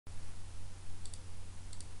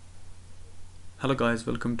Hello guys,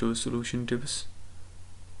 welcome to Solution Tips.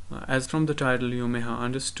 As from the title you may have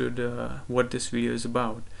understood what this video is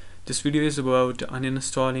about. This video is about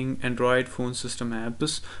uninstalling Android phone system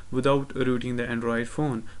apps without rooting the Android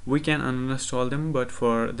phone. We can uninstall them, but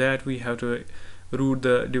for that we have to root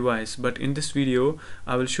the device. But in this video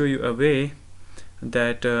I will show you a way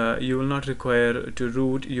that you will not require to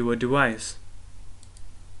root your device.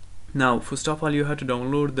 Now first of all, you have to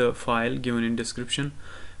download the file given in description.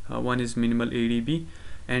 One is minimal ADB,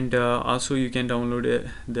 and also you can download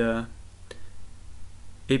the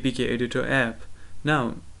APK editor app.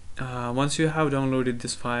 Now once you have downloaded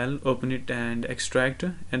this file, open it and extract,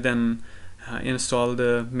 and then install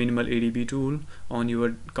the minimal ADB tool on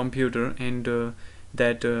your computer and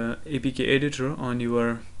that APK editor on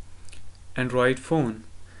your Android phone.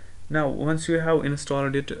 Now once you have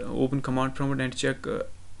installed it, open command prompt and check.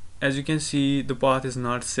 As you can see, the path is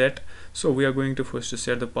not set, so we are going to first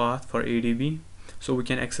set the path for ADB so we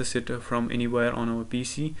can access it from anywhere on our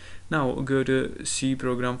PC. Now go to C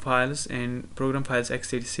program files and program files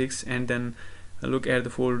x86, and then look at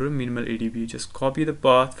the folder minimal ADB. Just copy the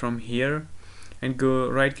path from here and go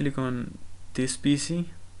right click on this PC.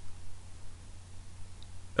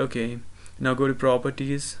 Okay, now go to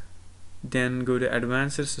properties, then go to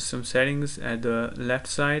advanced system settings at the left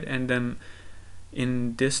side, and then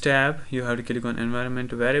in this tab you have to click on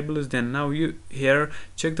environment variables. Then now you here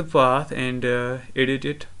check the path and edit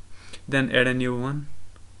it, then add a new one,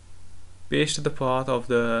 paste the path of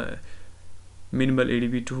the minimal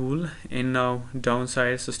ADB tool, and now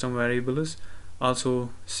downside system variables, also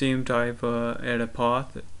same type, add a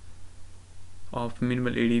path of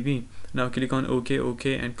minimal ADB. Now click on OK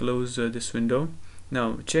and close this window.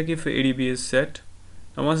 Now check if ADB is set.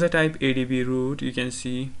 Now once I type ADB root, you can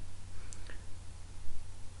see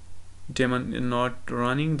daemon not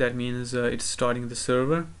running. That means it's starting the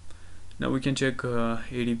server. Now we can check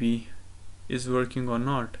ADB is working or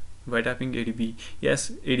not by tapping ADB.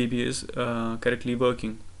 Yes, ADB is correctly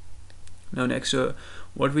working. Now next,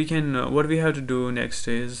 what we have to do next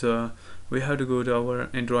is we have to go to our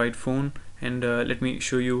Android phone, and let me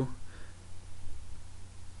show you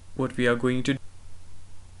what we are going to do.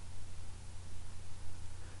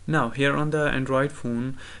 Now here on the Android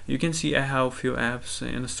phone you can see I have few apps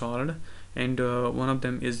installed, and one of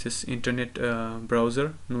them is this internet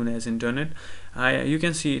browser known as internet. You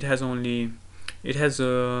can see it has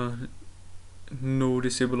no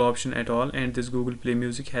disable option at all, and this Google Play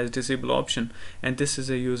Music has disable option, and this is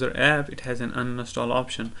a user app, it has an uninstall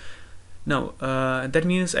option. Now that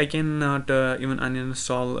means I cannot even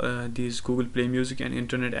uninstall these Google Play Music and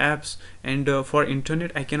internet apps, and for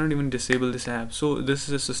internet I cannot even disable this app. So this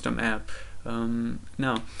is a system app.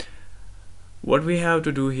 Now what we have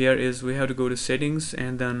to do here is we have to go to settings,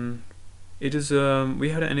 and then it is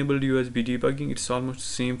we have enabled USB debugging. It's almost the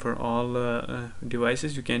same for all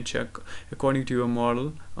devices. You can check according to your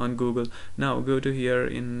model on Google. Now go to here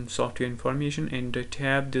in software information and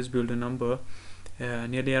tab this builder number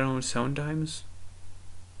nearly around 7 times,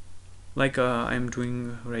 like I'm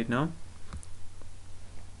doing right now.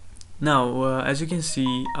 Now as you can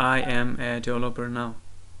see, I am a developer now.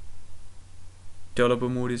 Developer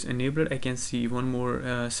mode is enabled. I can see one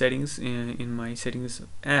more settings in my settings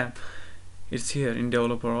app. It's here in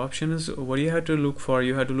developer options. What you have to look for,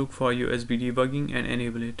 USB debugging and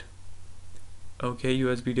enable it. Okay,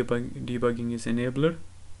 USB debugging is enabled.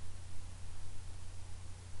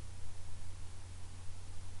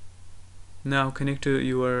 Now connect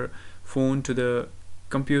your phone to the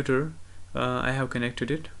computer. I have connected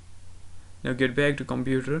it. Now get back to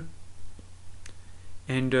computer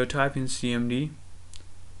and type in CMD.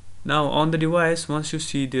 Now on the device, once you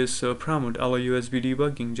see this prompt allow USB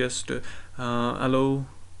debugging, just allow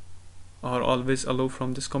or always allow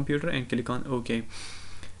from this computer and click on OK.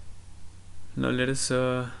 Now let us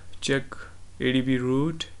check ADB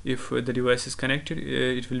root. If the device is connected,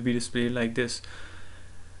 it will be displayed like this.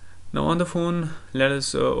 Now on the phone, let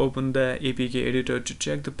us open the APK editor to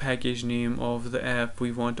check the package name of the app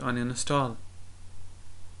we want to uninstall.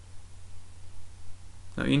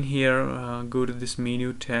 Now in here, go to this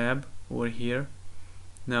menu tab over here.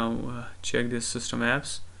 Now check this system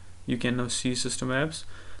apps. You can now see system apps.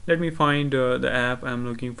 Let me find the app I'm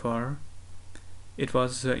looking for. It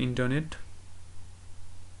was internet.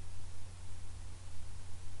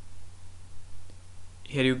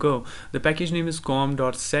 Here you go. The package name is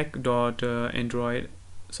com.sec.android,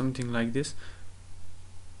 something like this.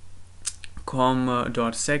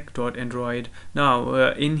 com.sec.android.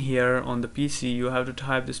 Now in here on the PC you have to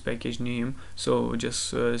type this package name, so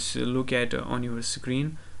just look at on your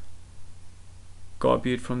screen,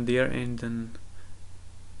 copy it from there, and then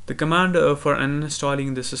The command for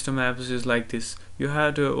uninstalling the system apps is like this. You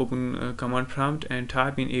have to open command prompt and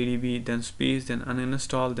type in adb, then space, then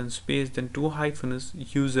uninstall, then space, then two hyphens,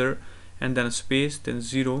 user, and then space, then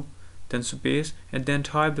 0, then space, and then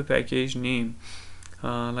type the package name.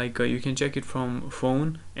 You can check it from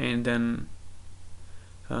phone and then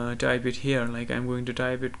type it here. Like I'm going to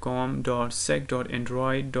type it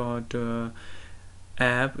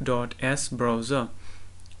com.sec.android.app.s browser.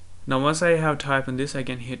 Now once I have typed in this, I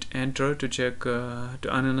can hit enter to check to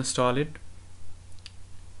uninstall it.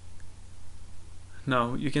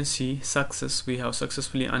 Now you can see success, we have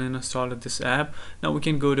successfully uninstalled this app. Now we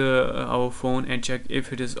can go to our phone and check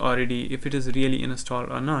if it is really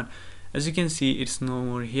installed or not. As you can see, it's no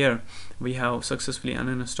more here. We have successfully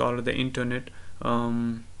uninstalled the internet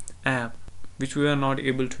app, which we are not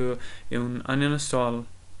able to even uninstall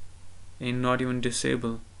and not even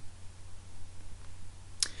disable.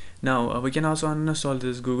 Now we can also uninstall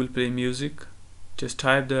this Google Play Music. Just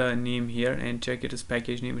type the name here and check its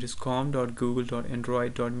package name. It is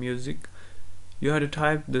com.google.android.music. You have to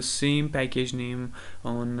type the same package name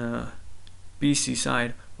on PC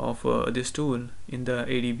side of this tool in the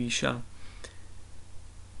ADB shell.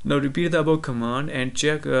 Now repeat the above command and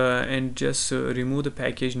check and just remove the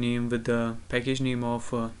package name with the package name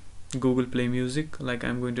of Google Play Music. Like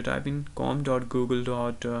I'm going to type in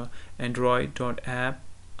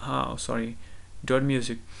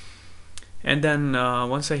com.google.android.app.music, and then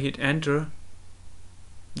once I hit enter,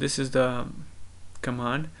 this is the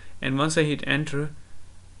command, and once I hit enter,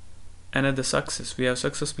 another success, we have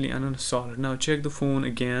successfully uninstalled. Now check the phone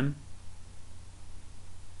again.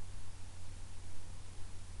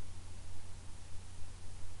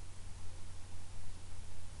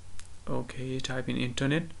 Okay, type in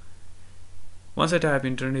internet. Once I type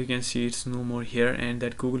internet, you can see it's no more here, and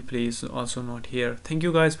that Google Play is also not here. Thank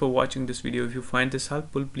you guys for watching this video. If you find this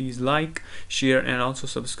helpful, please like, share, and also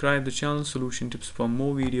subscribe the channel Solution Tips for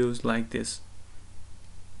more videos like this.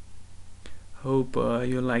 Hope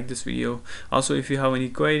you like this video. Also, if you have any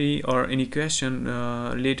query or any question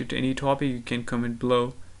related to any topic, you can comment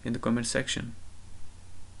below in the comment section.